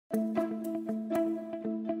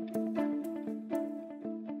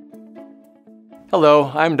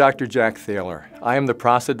Hello, I'm Dr. Jack Thaler. I am the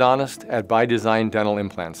prosthodontist at By Design Dental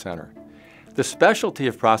Implant Center. The specialty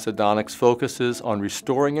of prosthodontics focuses on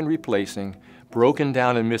restoring and replacing broken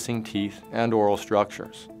down and missing teeth and oral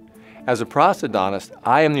structures. As a prosthodontist,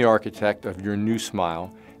 I am the architect of your new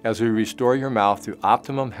smile as we restore your mouth through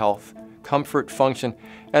optimum health, comfort, function,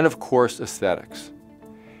 and of course, aesthetics.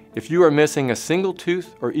 If you are missing a single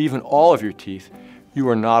tooth or even all of your teeth, you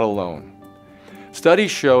are not alone.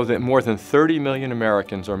 Studies show that more than 30 million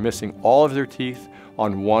Americans are missing all of their teeth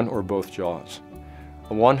on one or both jaws.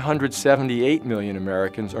 178 million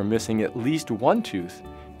Americans are missing at least one tooth,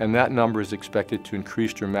 and that number is expected to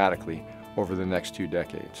increase dramatically over the next 2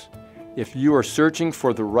 decades. If you are searching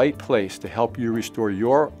for the right place to help you restore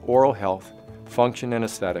your oral health, function, and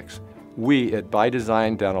aesthetics, we at By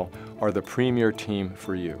Design Dental are the premier team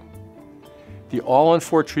for you. The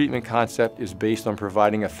All-on-4 treatment concept is based on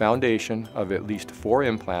providing a foundation of at least 4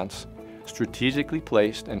 implants strategically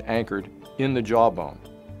placed and anchored in the jawbone.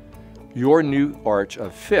 Your new arch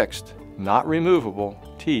of fixed, not removable,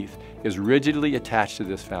 teeth is rigidly attached to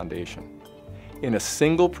this foundation. In a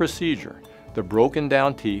single procedure, the broken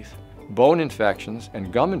down teeth, bone infections,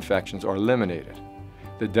 and gum infections are eliminated.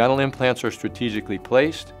 The dental implants are strategically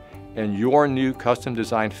placed, and your new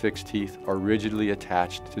custom-designed fixed teeth are rigidly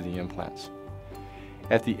attached to the implants.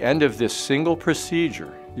 At the end of this single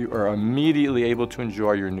procedure, you are immediately able to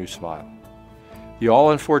enjoy your new smile. The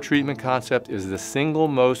All-on-4 treatment concept is the single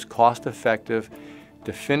most cost-effective,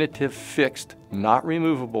 definitive fixed, not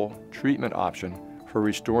removable treatment option for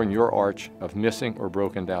restoring your arch of missing or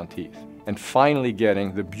broken down teeth, and finally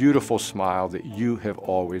getting the beautiful smile that you have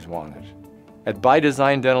always wanted. At By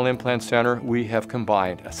Design Dental Implant Center, we have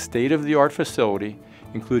combined a state-of-the-art facility,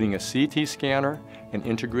 including a CT scanner and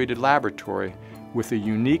integrated laboratory, with a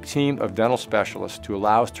unique team of dental specialists to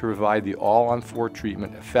allow us to provide the All-on-4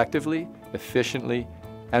 treatment effectively, efficiently,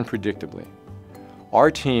 and predictably.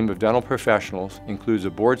 Our team of dental professionals includes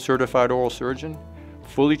a board-certified oral surgeon,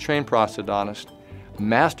 fully trained prosthodontist,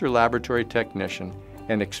 master laboratory technician,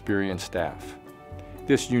 and experienced staff.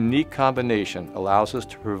 This unique combination allows us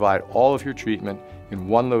to provide all of your treatment in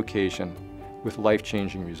one location with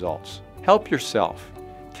life-changing results. Help yourself.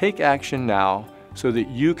 Take action now so that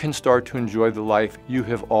you can start to enjoy the life you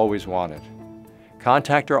have always wanted.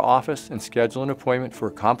 Contact our office and schedule an appointment for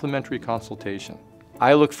a complimentary consultation.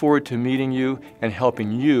 I look forward to meeting you and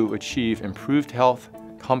helping you achieve improved health,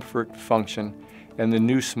 comfort, function, and the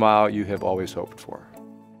new smile you have always hoped for.